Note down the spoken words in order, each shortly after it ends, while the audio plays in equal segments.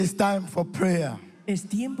It's time for prayer. Es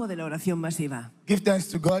tiempo de la oración masiva. Give thanks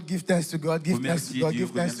to God, give thanks to God, give thanks to God,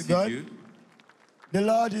 give thanks to God. The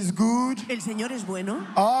Lord is good. El Señor es bueno.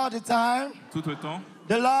 All the time. Tout le temps.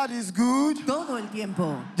 The Lord is good. Todo el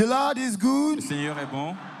tiempo. The Lord is good. Le Seigneur est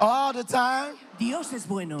bon. All the time. Dios es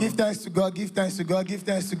bueno. Give thanks to God, give thanks to God, give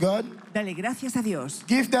thanks to God. Dale gracias a Dios.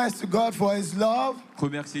 Give thanks to God for His love,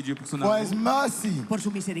 Remerciez Dieu pour son for amour, His mercy. Por su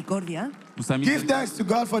misericordia. pour sa Give miséricorde. thanks to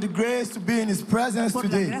God for the grace to be in His presence Por la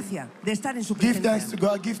today. gracia de estar en su Give thanks to presencia.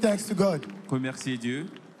 God, give thanks to God. Remerciez Dieu.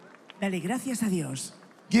 Dale gracias a Dios.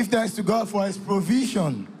 Give thanks to God for His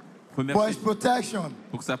provision, for His Remerciez protection.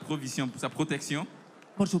 pour sa provision, pour sa protection.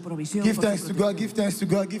 Por su provisión. Give por su thanks to God, protección. give thanks to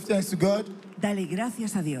God, give thanks to God. Dale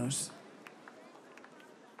gracias a Dios.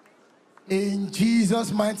 In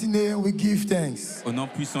Jesus' mighty name we give thanks. Au nom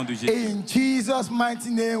puissant de Jésus. In Jesus' mighty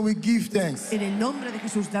name we give thanks. En el nombre de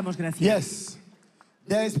Jesús damos gracias. Yes,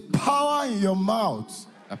 there is power in your mouth.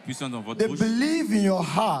 La puissance dans votre The bouche. belief in your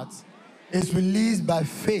heart is released by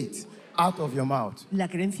faith out of your mouth. La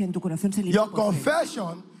creencia en tu corazón se libera Your por fe.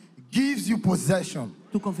 confession gives you possession.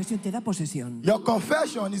 Tu confesión te da posesión. Your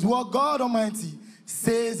confession is what God Almighty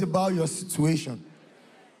says about your situation.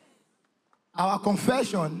 Our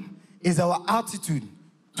confession is our attitude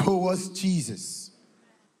towards Jesus.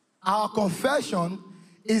 Our confession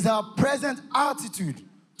is our present attitude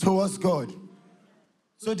towards God.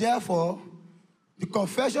 So therefore, the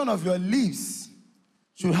confession of your lips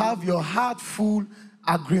should have your heart full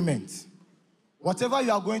agreement. Whatever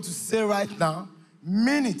you are going to say right now,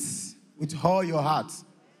 mean it with all your heart.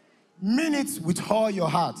 Mean it with all your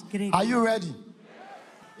heart. Are you ready?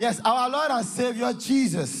 Yes, our Lord and Savior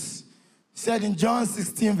Jesus said in John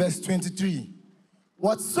 16, verse 23,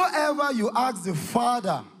 whatsoever you ask the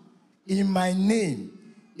Father in my name,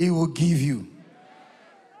 He will give you.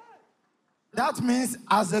 That means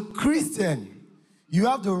as a Christian, you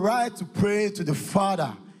have the right to pray to the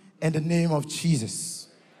Father in the name of Jesus.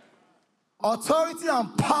 Authority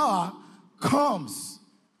and power comes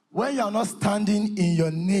when you are not standing in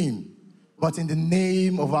your name, but in the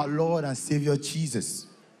name of our Lord and Savior Jesus.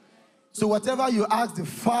 So whatever you ask the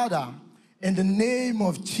Father in the name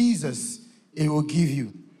of Jesus, He will give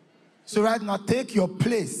you. So right now, take your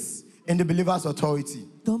place in the believer's authority.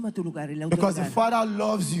 Toma tu lugar en la Because the autoridad. Father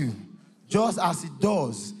loves you just as He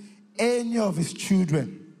does any of His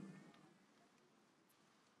children.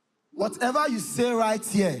 Whatever you say right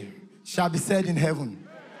here shall be said in heaven.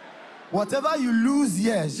 Whatever you lose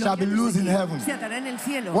here shall be loosed in heaven. Se atará en el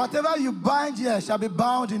cielo. Whatever you bind here shall be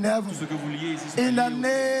bound in heaven. Ce que vous liez ici, In the lié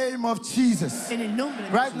au- name of Jesus. En el nombre de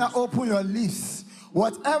Right Jesús. now, open your lips.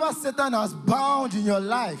 Whatever Satan has bound in your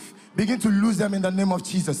life, begin to lose them in the name of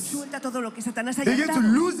Jesus. Suelta todo lo que Satanás haya Begin to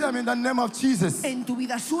atado lose them in the name of Jesus. en tu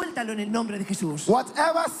vida. Suéltalo en el nombre de Jesús.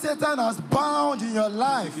 Whatever Satan has bound in your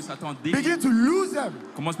life, que Satan délie. begin to lose them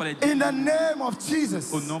Commence par les in the délier name of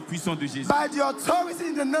Jesus. au nom puissant de Jésus. By the authority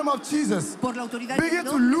in the name of Jesus, Por la autoridad begin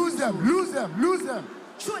del to nombre de lose them, Jesús. lose them, lose them.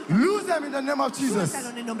 Suéltalo. Lose them in the name of Jesus. Suéltalo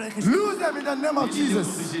en el nombre de Jesús. Lose them in the name of Déliez au nom de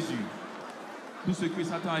Jesus. Jésus. Tout ce que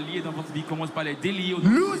Satan a lié dans votre vie, commence par les délier au nom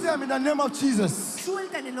de Lose them in the name of Jesus.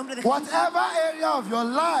 Suelta en el nombre de Jesús. Whatever area of your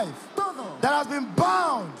life Todo that has been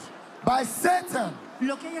bound by Satan,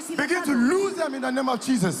 lo que haya sido begin to atado lose them in the name of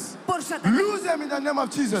Jesus. por Satanás. Lose them in the name of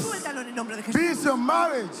Jesus. Suéltalo en el nombre de Be Jesús. it your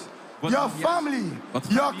marriage, Votre your mariage, family,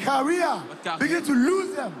 votre your famille, career. votre carrière. Begin to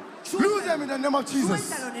lose them. Lose them in the name of Jesus.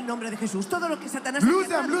 Suéltalo en el nombre de Jesús. Todo lo que Satanás Lose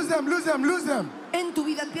haya them, atado lose them, lose them, lose them. en tu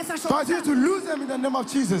vida empieza a Continue to soltar. lose them in the name of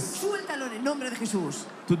Jesus. Suéltalo en el nombre de Jesús.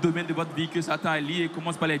 Tout domaine de votre vie que Satan a lié,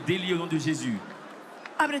 commence par les délier au nom de Jésus.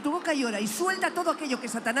 Abre tu boca y ora y suelta todo aquello que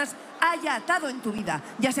Satanás haya atado en tu vida,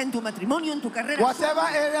 ya sea en tu matrimonio, en tu carrera. Whatever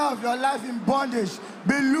area of your life in bondage,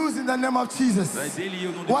 be loose in the name of Jesus. Les délier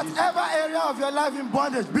au nom de Jésus. Whatever area of your life in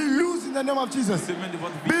bondage, be loose in the name of Jesus. Domaine de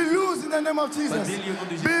votre vie. Be loose in the name of Jesus.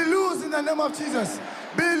 Be loose in the name of Jesus.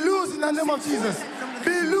 Be loose in the name of Jesus.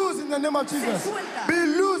 Be loose in the name of Jesus. Be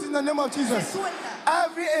loose in the name of Jesus.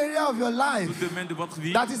 Every area of your Tout life domaine de votre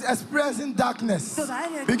vie. that is experiencing darkness,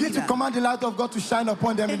 begin to command the light of God to shine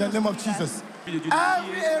upon them in the name of Jesus.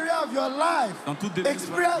 Every area of your life Dans tout domaine de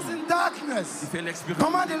votre vie. experiencing darkness, Fais l'expérience.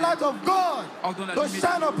 command the light of God Ordonne la to lumière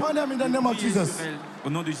shine de Dieu. upon them in the name of Priez Jesus. sur elle, au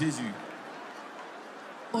nom de Jésus.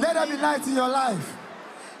 Let there be light in your life.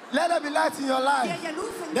 Let there be light in your life. Que haya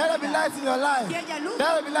luz en tu Let there be vida. light in your life. Que haya luz Let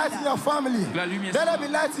there en be tu light vida. in your family. La lumière Let there soit be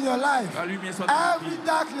light in your life. La lumière soit dans votre Every vie.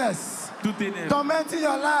 darkness Tout ténèbre tormenting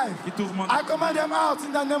your life, qui tourmente. I command them out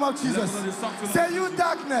in the name of Jesus. Say, you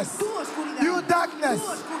darkness, Tu oscuridad. you darkness, Tu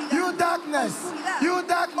oscuridad. you darkness, Oscuridad. you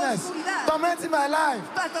darkness, Oscuridad. tormenting my life.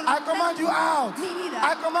 I command you out. Mi vida.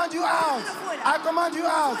 I command you out. Fuera. I command you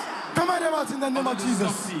out. Fuera. Command them out in the name of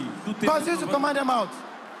Jesus. Continue to command them out.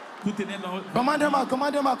 Command them out,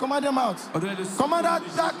 command them out, command them out. Command that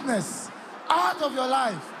darkness out of your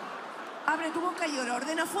life. Abre tu boca y ora.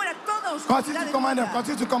 Ordena fuera toda oscuridad. Continue to command them,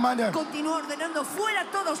 continue to command them. Continúa ordenando fuera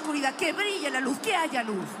toda oscuridad. Que brille la luz, que haya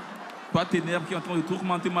luz. Pas ténèbres qui est en train de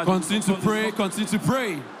tourmenter ma vie. Continue to pray, continue to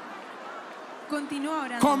pray. Continúa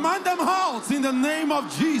orando. Command them out in the name of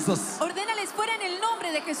Jesus. Ordénales fuera en el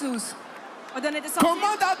nombre de Jesús. Ordonne de sortir.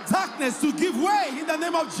 Command that darkness to give way in the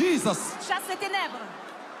name of Jesus. Chasse les ténèbres.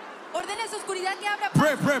 Ordena esa oscuridad que abra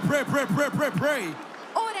Pray, paso. pray, pray, pray, pray, pray, pray.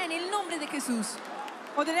 Ora en el nombre de Jesús.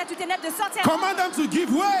 Ordonne à toutes ténèbres de sortir. Command them to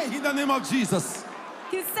give way in the name of Jesus.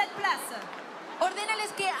 Qu'ils cèdent place.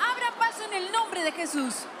 Ordénales que abra paso en el nombre de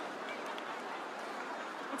Jesús.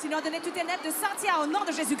 Continue à ordonner toutes ténèbres de sortir au nom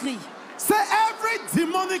de Jésus-Christ. Say every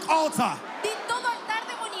demonic altar Di todo altar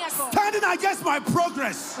demoníaco. standing against my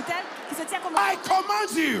progress, Autel qui se tient comme I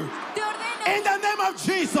command you te ordeno in the name of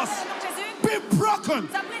Jesus, au nom de Jésus. be broken,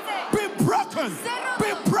 Sois brisé. be broken,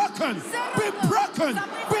 be broken, be broken,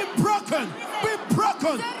 be broken, be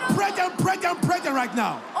broken. Break them, break them, break them right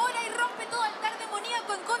now. Ora y rompe todo altar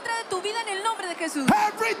demoníaco en contra de tu vida en el nombre de Jesús.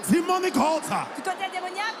 Every demonic altar Tout altar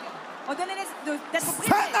démoniaque, ordonnez d'être brisé.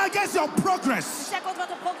 stand against your progress, Luttez contre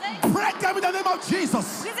votre progrès. break them in the name of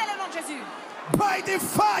Jesus Brisez le nom de Jésus. by the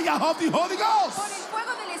fire of the Holy Por Ghost. el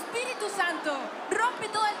fuego del Espíritu Santo. Rompe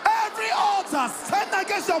todo altar Every altar stand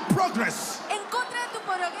against your progress en contra de tu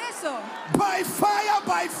progreso. by fire,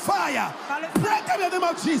 by fire. Break them in the name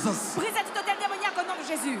of Jesus. Brisez tout altar démoniaque au nom de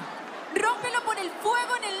Jésus. Rómpelo por el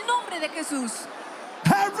fuego en el nombre de Jesús.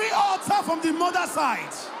 Every altar from the mother side,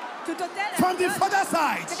 Tout autel from the father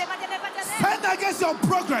side, que te maternelle paternelle. stand against your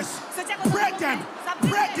progress. Break them,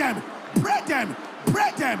 break them, break them,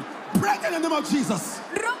 break them, break them in the name of Jesus.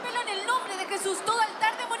 Rómpelo en el nombre de Jesús. Todo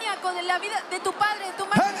altar demoníaco de la vida de tu padre, de tu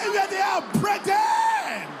madre. Anywhere they are, break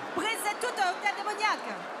them Brisez tout altar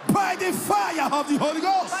démoniaque. by the fire of the Holy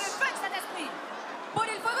Par le Ghost. feu de Saint-Esprit. Por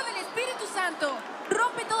el fuego del Espíritu Santo.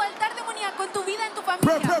 Rompe todo altar demoníaco en tu vida, en tu Pray,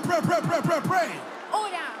 familia. pray, pray, pray, pray, pray, pray.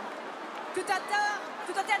 Ora.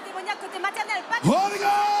 Tout altar démoniaque côté maternel. Pas Holy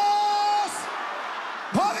Ghost!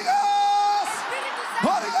 Holy Ghost! Espíritu Santo.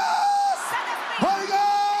 Holy Ghost! Saint-Esprit. Holy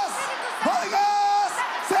Ghost! Holy Ghost!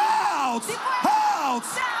 Say out! Out!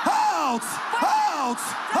 Out! Out! Out!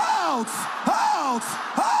 Out!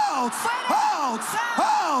 Out! Out!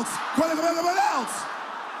 Out! Come out!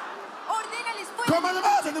 Ordénales fuera Command them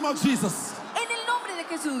out in the name of Jesus. en el nombre de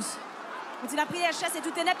Jesús. Continue à prier à chasser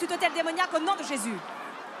toute ténèbres, tout autel démoniaque au nom de Jésus.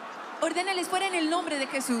 Ordénales fuera en el nombre de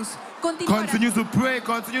Jesús. Continúa Continue orando. to pray,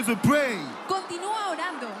 continue to pray. Continúa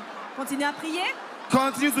orando. Continue à prier.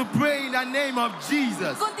 Continue to pray in the name of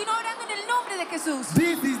Jesus. Continúa orando en el nombre de Jesús.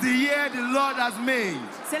 This is the year the Lord has made.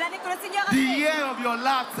 C'est l'année que le Seigneur a The fait. year of your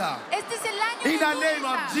laughter. Este es el año In de the tu name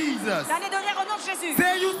risa. of Jesus. L'année de rire au nom de Jésus.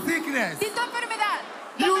 Say you sickness, Dis tu enfermedad.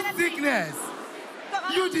 Tu you maladie. sickness,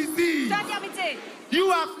 Tu you disease, Tu infirmité.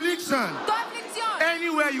 you affliction, Tu affliction.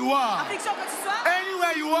 anywhere you are, Affliction que tu sois.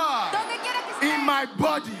 anywhere you are, Donde quiera que estés. in my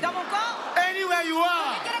body, Dans mon corps. anywhere you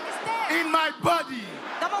are, Donde quiera que estés. in my body.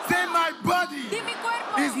 Dans mon Say corps. my body Di mi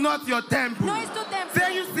cuerpo. is not your temple. No es tu templo.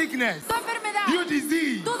 Say you sickness, Tu enfermedad. you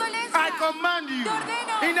disease, Tu dolencia. I command you Te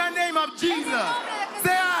ordeno. in the name of Jesus. nombre de Jesús.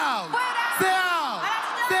 Say out, Fuera. say out,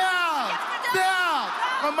 say out, say out.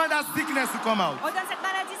 Command that sickness to come out. Ordonne cette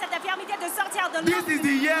maladie, cette infirmité de sortir de This nous. is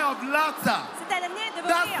the year of laughter. C'est l'année de vos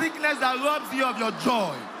That rires. sickness that robs you of your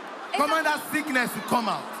joy. Command that sickness to come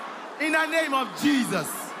out. In the name of Jesus.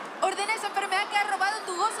 Ordena esa enfermedad que ha robado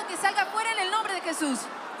tu gozo que salga fuera en el nombre de Jesús.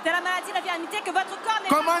 De la maladie, l'infirmité, que votre corps n'est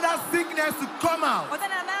Command pas. that sickness to come out. Ordonne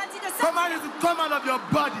à la maladie de Command sortir. it to come out of your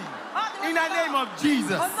body. In the name of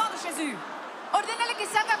Jesus. Au nom de Jésus. Ordénale que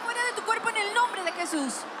salga fuera de tu cuerpo en el nombre de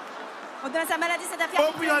Jesús. Ordonne sa maladie, cette Open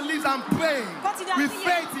infirmité. your lips and pray Continue à with prier.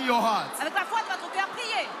 faith in your heart. Avec la foi de votre cœur,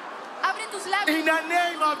 priez. Abre tus labios. In the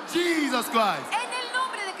name of Jesus Christ. En el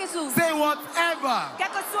nombre de Jesús. Say whatever, Quel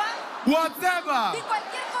que soit, whatever dis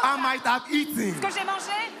cualquier I cosa might have eaten que j'ai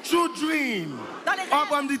mangé through dream dans les or rêves,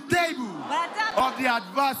 from the table dans la table of the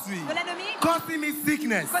adversary de l'ennemi, causing me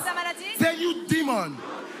sickness. cause la maladie. Say you demon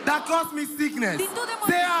that caused me sickness. Dis tout démon.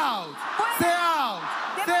 Say out, say out,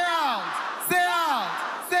 say out, say out,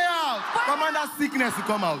 say out. Command that sickness to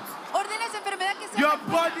come out. Ordena esa enfermedad que Your salga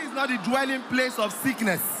fuera. body is not the dwelling place of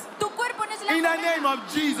sickness. Tu cuerpo no es la In the morada name of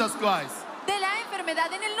Jesus Christ. de la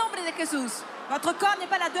enfermedad, en el nombre de Jesús. Votre corps n'est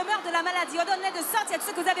pas la demeure de la maladie. Ordonnez de sortir de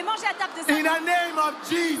ce que vous avez mangé à table de In sang. the name of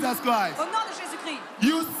Jesus Christ. Au nom de Jésus-Christ.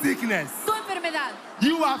 You sickness, Tu enfermedad. enfermedad,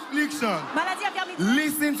 you affliction, maladie, infirmité,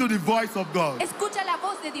 listen to the voice of God. escucha la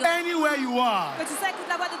voz de Dios. Anywhere you are, Que tu sois, écoute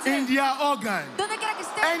la voix de Dieu. in their organ, Donde quiera que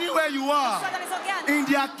estés, anywhere you que tu are, sois dans les organes, in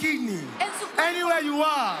their kidney, en su cuerpo, anywhere you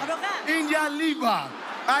are, in their liver,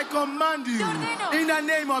 I command you, in the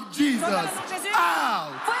name of Jesus, out,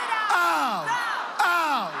 out,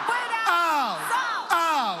 out, out,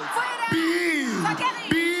 out, be healed,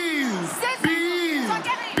 be healed, be healed,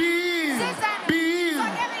 be healed, be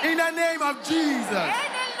healed, in the name of Jesus.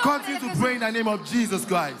 Continue to pray in the name of Jesus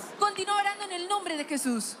Christ. Continúa orando en el nombre de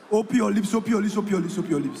Jesús. Open your lips, open your lips, open your lips, open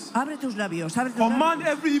your lips. Abre tus labios, abre tus Command labios.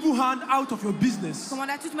 every evil hand out of your business. Commande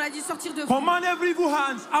à toute maladie de sortir de vous. Command every evil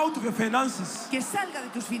hand out of your finances. Que salga de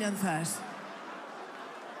tus finanzas.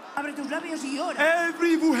 Abre tus labios y ora.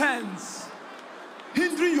 Every evil hands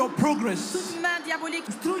hindering your progress. Toute main diabolique,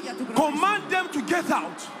 Destruya tu progreso. Command them to get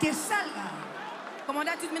out. Que salga. commandez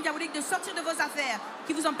à toute main diabolique de sortir de vos affaires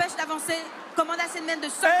qui vous empêchent d'avancer. Commandez à cette main de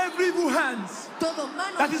sortir. Every evil hands Todo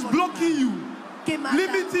mano that is diabólica blocking you, que mata.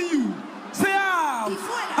 limiting you, say out, Y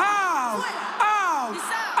fuera, out, fuera. out, Y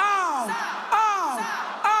sal, out, sal, out,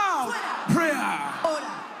 sal, out. fuera. Prayer.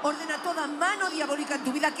 Ora, ordena toda mano diabólica en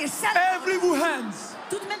tu vida que salga. Every evil hands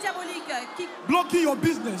Toute main diabolique qui blocking your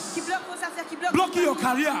business, bloque vos affaires, qui bloque blocking your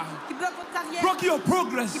votre vie, career, qui bloque votre carrière, blocking your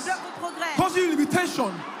progress, qui bloque votre progrès. causing you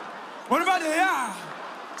limitation. Wherever they are,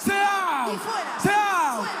 say out, Y fuera. say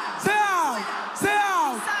out, Fuera. say out, say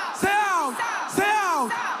out, say out, say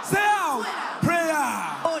out, say out. Prayer.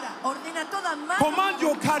 Ora, ordena toda mano Command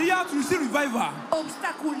your career to receive revival.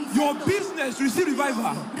 obstaculizando. Your business to receive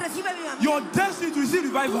revival. Recibe avivamiento. Your destiny to receive Tu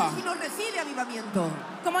revival. destino recibe avivamiento.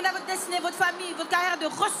 Commandez à votre destinée, votre famille, votre carrière de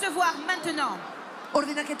recevoir maintenant.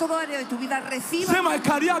 Ordena que todo área de tu vida reciba. Say my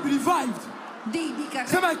career be revived. Di mi Say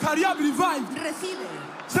carrera. my career be revived. Recibe.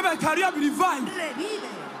 Say my career be revived. Revive.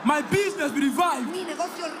 My business be revived. Mi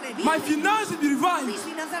negocio revive. My finances be Mis revived.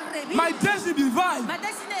 finanzas revive. My destiny be revived. Ma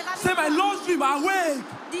destinée, Say my ravive-toi. Lord's dream awake.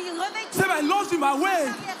 Dis réveille-toi. Say my Lord's dream awake.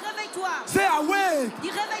 Carrière, réveille-toi. Say awake. Dis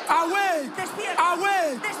réveille-toi. Awake. Despierta.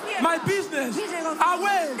 Awake. Despierta. My business. Mis negocios.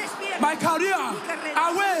 Awake. Despierta. My career. Mi carrera.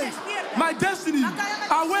 Awake. Despierta. My destiny.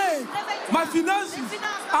 Awake. My finances.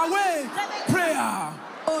 Awake. Prayer.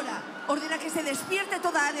 Ora, ordena que se despierte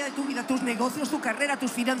toda área de tu vida, tus negocios, tu carrera,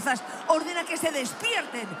 tus finanzas. Ordena que se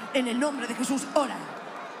despierten en el nombre de Jesús. Ora.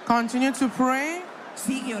 Continue to pray.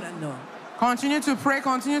 Sigue orando. Continue to pray.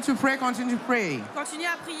 Continue to pray. Continue to pray. Continue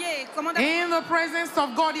à prier. Commandez In the presence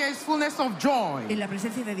of God, there is fullness of joy. En la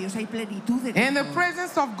presencia de Dios hay plenitud de In the gozo.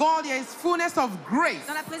 presence of God, there is fullness of grace.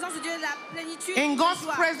 dans la présence de Dieu la plénitude In de God's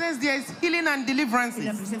joie. presence, there is healing and En la deliverances.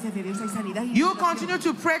 presencia de Dios hay sanidad y You liberación. continue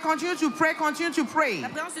to pray. Continue to pray. Continue to pray. La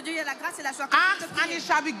présence de Dieu, il y a la grâce et la joie. Ask Continue de and prier. it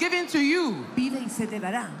shall be given to you. Pide y se te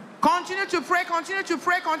dará. Continue to pray. Continue to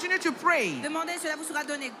pray. Continue to pray. Demandez, cela vous sera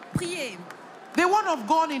donné. Priez. The word of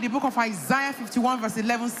God in the book of Isaiah 51 verse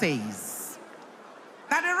 11 says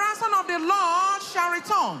that the ransom of the Lord shall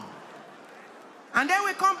return. And then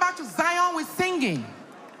we come back to Zion with singing,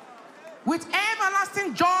 with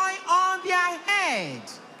everlasting joy on their head.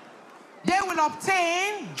 They will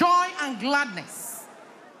obtain joy and gladness.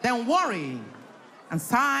 Then worry and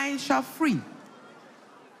sighing shall free.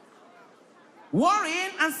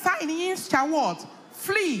 Worrying and sighing shall what?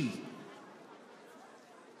 Flee.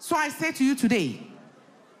 So I say to you today,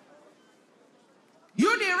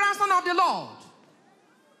 you the ransom of the Lord,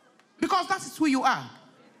 because that is who you are.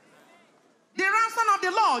 The ransom of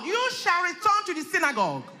the Lord, you shall return to the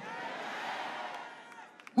synagogue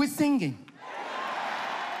with singing.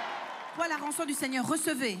 Toi, la rançon du Seigneur,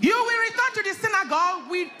 recevez. You will return to the synagogue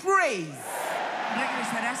with praise.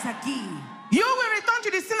 Regresarás aquí You will return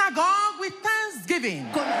to the synagogue with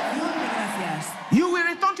thanksgiving. con acción de gracias. You will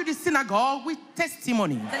return to the synagogue with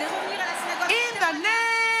testimony. Vous allez revenir à la synagogue. In the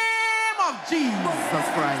name of Jesus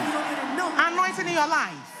Christ. Anointing in your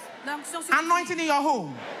life. L'onction sur Anointing in your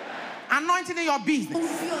home. Anointing in your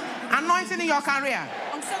business. Anointing in your career.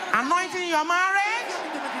 Anointing in your marriage.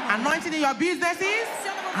 Anointing in your businesses.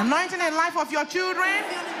 Anointing in the life of your children.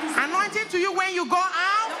 Anointing to you when you go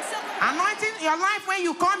out. Anointing in your life when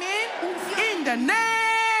you come in. In the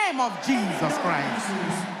name of Jesus Christ.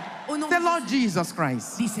 Au nom Say, de Lord Jesus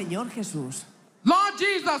Christ. Di Señor Jesús, Lord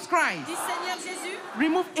Jesus Christ. Dis Seigneur Jésus,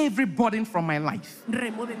 Remove every burden from my life.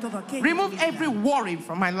 remueve todo aquello. Remove de mi every vida. worry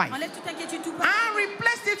from my life. enlève toute inquiétude, tout And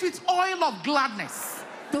replace it with oil of gladness.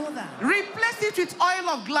 Toda Replace it with oil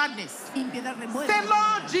of gladness. impiedad remueve. Say,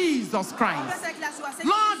 Lord Jesus remplace Christ. avec la joie.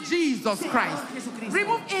 Seigneur Lord Jésus, Jesus Christ.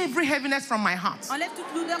 Remove every heaviness from my heart. enlève toute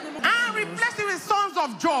l'odeur de mon And replace it with songs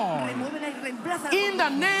of joy. Remuévela y reemplázala In con the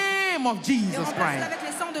gozo. name of et Jesus remplace-la Christ. avec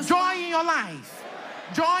les sons de joie. Joy in your life.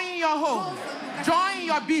 Joy in your home. Joy in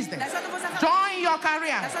your business. Joy in your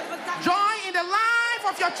career. Joy in the life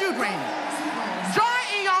of your children. Joy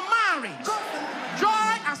in your marriage.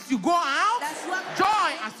 Joy as you go out.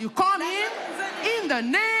 Joy as you come in the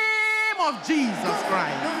name of Jesus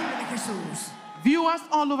Christ. Viewers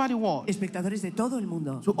all over the world. Espectadores de todo el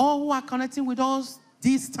mundo. To all who are connecting with us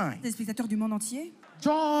this time. Des spectateurs du monde entier.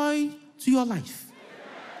 Joy to your life.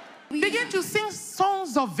 Begin to sing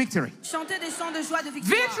songs of victory. Chantez des chants de joie, de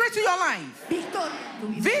victoire. Victory to your life.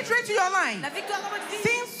 Victory to your life. La victoire dans votre vie.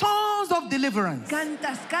 Sing songs of deliverance.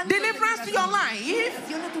 Deliverance to your life.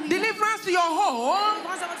 Deliverance to your home.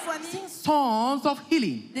 Délivrance à votre famille. Sing songs of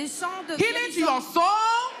healing. Des chants de Healing to your soul.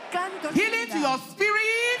 Healing to your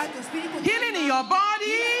spirit. Healing in your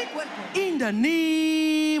body. In the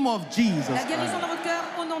name of Jesus La guérison dans Christ. votre cœur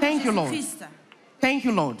au nom de Thank you, Lord. Jésus-Christ. Thank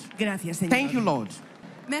you, Lord. Gracias, Señor. Thank you, Lord.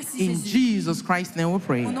 Merci In Jésus. Jesus Christ's name we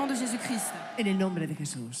pray. Au nom de Jésus-Christ. En el nombre de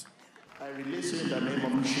Jesús. I release you in the name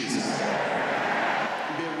of Jesus.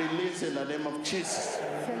 Be released in the name of Jesus.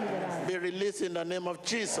 Be released in the name of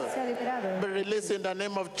Jesus. Be released in the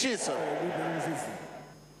name of Jesus.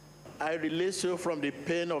 I release you from the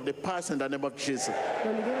pain of the past in the name of Jesus.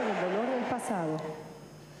 Lo libero del dolor del pasado.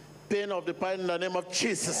 Pain of the past in the name of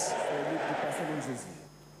Jesus.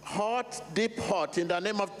 Hurt, deep hurt in the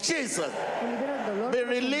name of Jesus. Lo libero del dolor. Be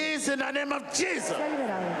released in the name of Jesus. Sea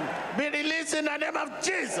liberado. Be released in the name of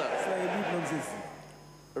Jesus.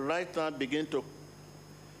 Right now, begin to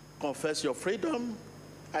confess your freedom.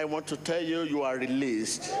 I want to tell you, you are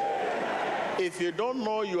released. If you don't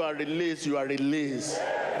know you are released, you are released.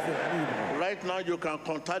 Right now, you can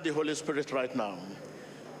contact the Holy Spirit right now.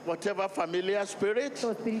 Whatever familiar spirit,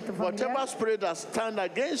 whatever spirit that stand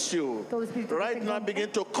against you, right now begin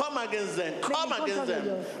to come against them. Come against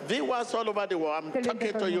them. Viewers all over the world, I'm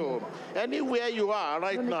talking to you. Anywhere you are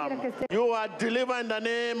right now, you are delivered in the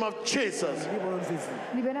name of Jesus.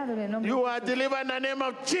 You are delivered in the name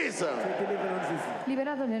of Jesus.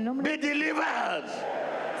 Be delivered.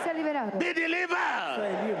 Be delivered. Be delivered.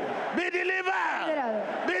 Be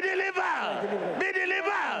delivered. Be delivered. Be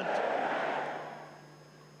delivered.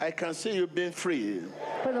 I can see you being free.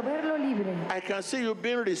 Puedo verlo libre. I can see you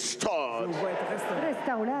being restored.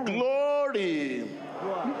 Restaurado. Glory.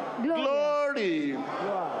 Glory.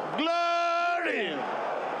 Glory.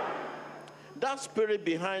 That spirit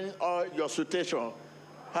behind all your situation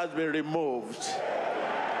has been removed.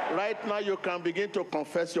 Right now you can begin to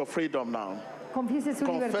confess your freedom now. Confiese su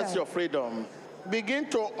Confess libertad. your freedom. Begin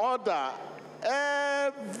to order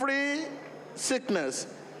every sickness,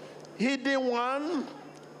 hidden one,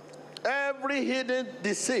 every hidden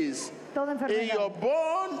disease Toda in enfermedad. your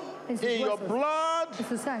bone, En sus in your huesos. blood. En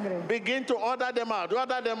su sangre. Begin to order them out,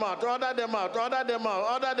 order them out, order them out, order them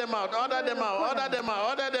out, order them out, order them out, order them out,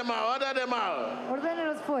 order them out, order them out.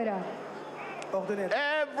 Ordénelos fuera.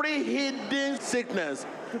 Every hidden sickness,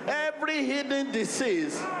 every hidden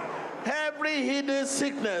disease, every hidden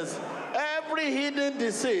sickness, every hidden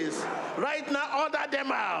disease, right now order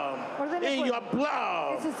them out in your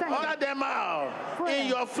blood, order them out in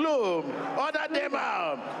your fluid, order them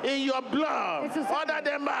out in your blood, order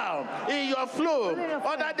them out in your fluid,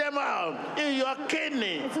 order them out in your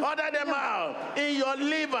kidney, order them out in your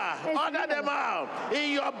liver, order them out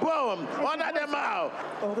in your bone, order them out.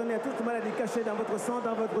 Ordonnez à toute maladie cachée dans votre sang,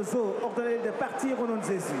 dans votre os. Ordonnez de partir au nom de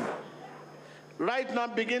Jésus. Right now,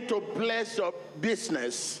 begin to bless your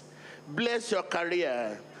business. Bless your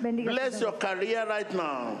career. Bless your career right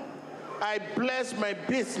now. I bless my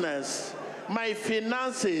business, my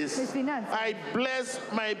finances. I bless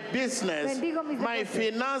my business, my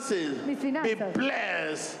finances. Be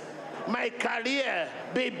blessed. My career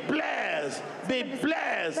be blessed. Be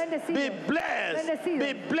blessed. Be blessed.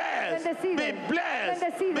 Be blessed. Be blessed.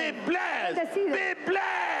 Be blessed. Be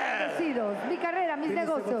blessed. Bendecidos. Mi carrera, mis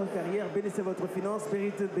negocios. Bénissez votre finance,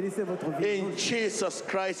 bénissez votre vie. In Jesus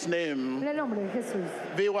Christ's name. En el nombre de Jesús.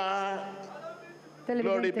 Viewer,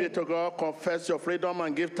 glory be to God. Confess your freedom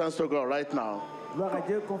and give thanks to God right now. Gloire à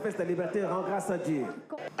Dieu, confesse ta liberté, rends grâce à Dieu.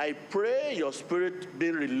 I pray your spirit be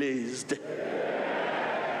released.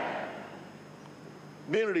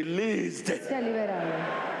 Be released. Sea liberado.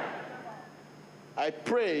 I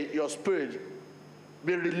pray your spirit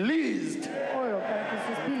be released. Oro para que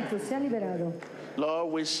su espíritu sea liberado.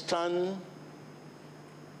 Lord, we stand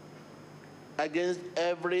against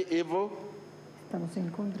every evil, Estamos en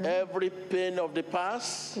contra every pain of the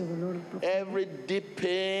past, del dolor profundo, every deep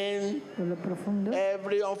pain, dolor profundo,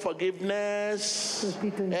 every unforgiveness,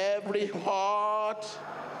 every hurt,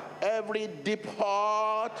 every deep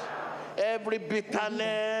hurt, every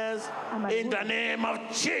bitterness, in the name of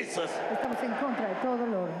Jesus. Estamos en contra de todo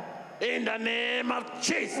dolor. In the name of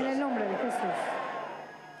Jesus. En el nombre de Jesús.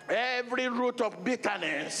 Every root of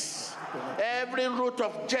bitterness, every root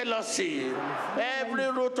of jealousy,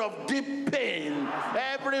 every root of deep pain,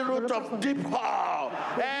 every root of deep hurt,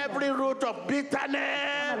 every root of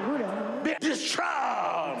bitterness, be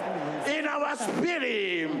destroyed in our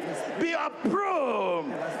spirit. Be approved,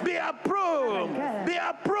 be approved, be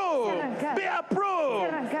approved, be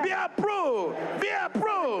approved, be approved, be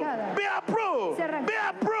approved, be approved, be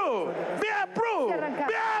approved, be approved,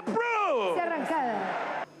 be approved.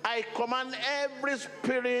 I command every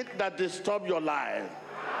spirit that disturbs your life.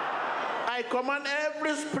 I command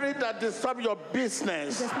every spirit that disturbs your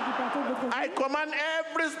business. I command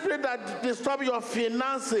every spirit that disturbs your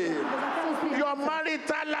finances, your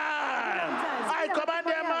marital life. I command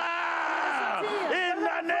them out in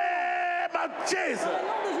the name of Jesus.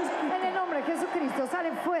 En el nombre de Jesucristo,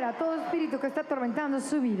 sale fuera todo espíritu que está atormentando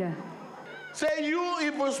su vida. Say, you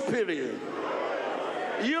evil spirit.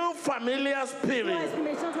 You familiar spirit,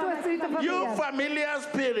 you familiar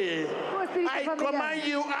spirit, I command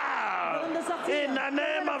you out in the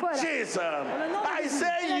name of Jesus. I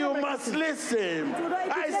say you must listen.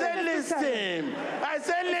 I say listen. I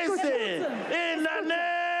say listen in the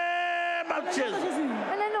name of Jesus.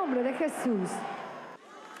 En el nombre de Jesús.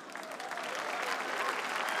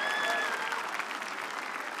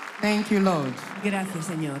 Thank you, Lord. Gracias,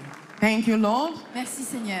 Señor. Thank you, Lord. Merci,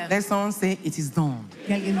 Seigneur. Let someone say, it is done.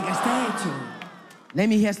 Que alguien diga, está hecho. Let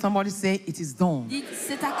me hear somebody say, it is done. Dites,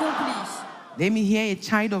 c'est accompli. Let me hear a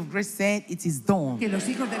child of grace say, it is done. Que los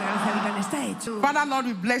hijos de la gracia digan, está hecho. Father, Lord,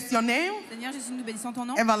 we bless your name. Seigneur Jésus, nous bénissons ton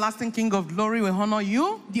nom. Everlasting King of glory, we honor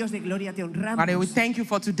you. Dios de gloria, te honramos. Father, we thank you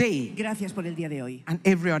for today Gracias por el día de hoy. and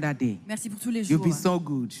every other day. Merci pour tous les You've jours. been so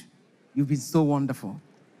good. You've been so wonderful.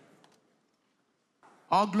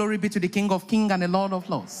 All glory be to the King of kings and the Lord of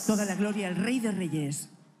lords. Toda la gloria al Rey de Reyes.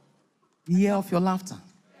 The year of your laughter.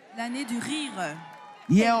 L'année du rire.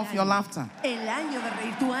 Year of your laughter. El año de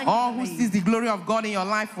reír, tu año All de who reír. sees the glory of God in your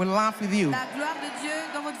life will laugh with you. La gloire de Dieu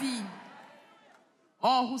dans votre vie.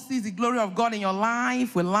 All who sees the glory of God in your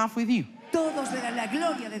life will laugh with you. Todos verán la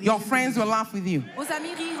gloria de Dios. Your en tu friends vida. will laugh with you. Vos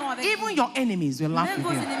amis riront avec Even vous. your enemies will laugh Même with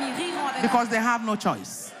vos you ennemis riront avec because they have no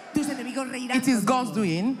choice. Tus enemigos reirán. It is contigo. God's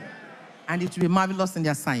doing, and it will be marvelous in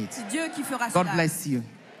their sight. C'est Dieu qui fera God cela. bless you.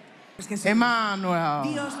 Es que es Emmanuel.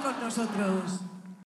 Dios con nosotros.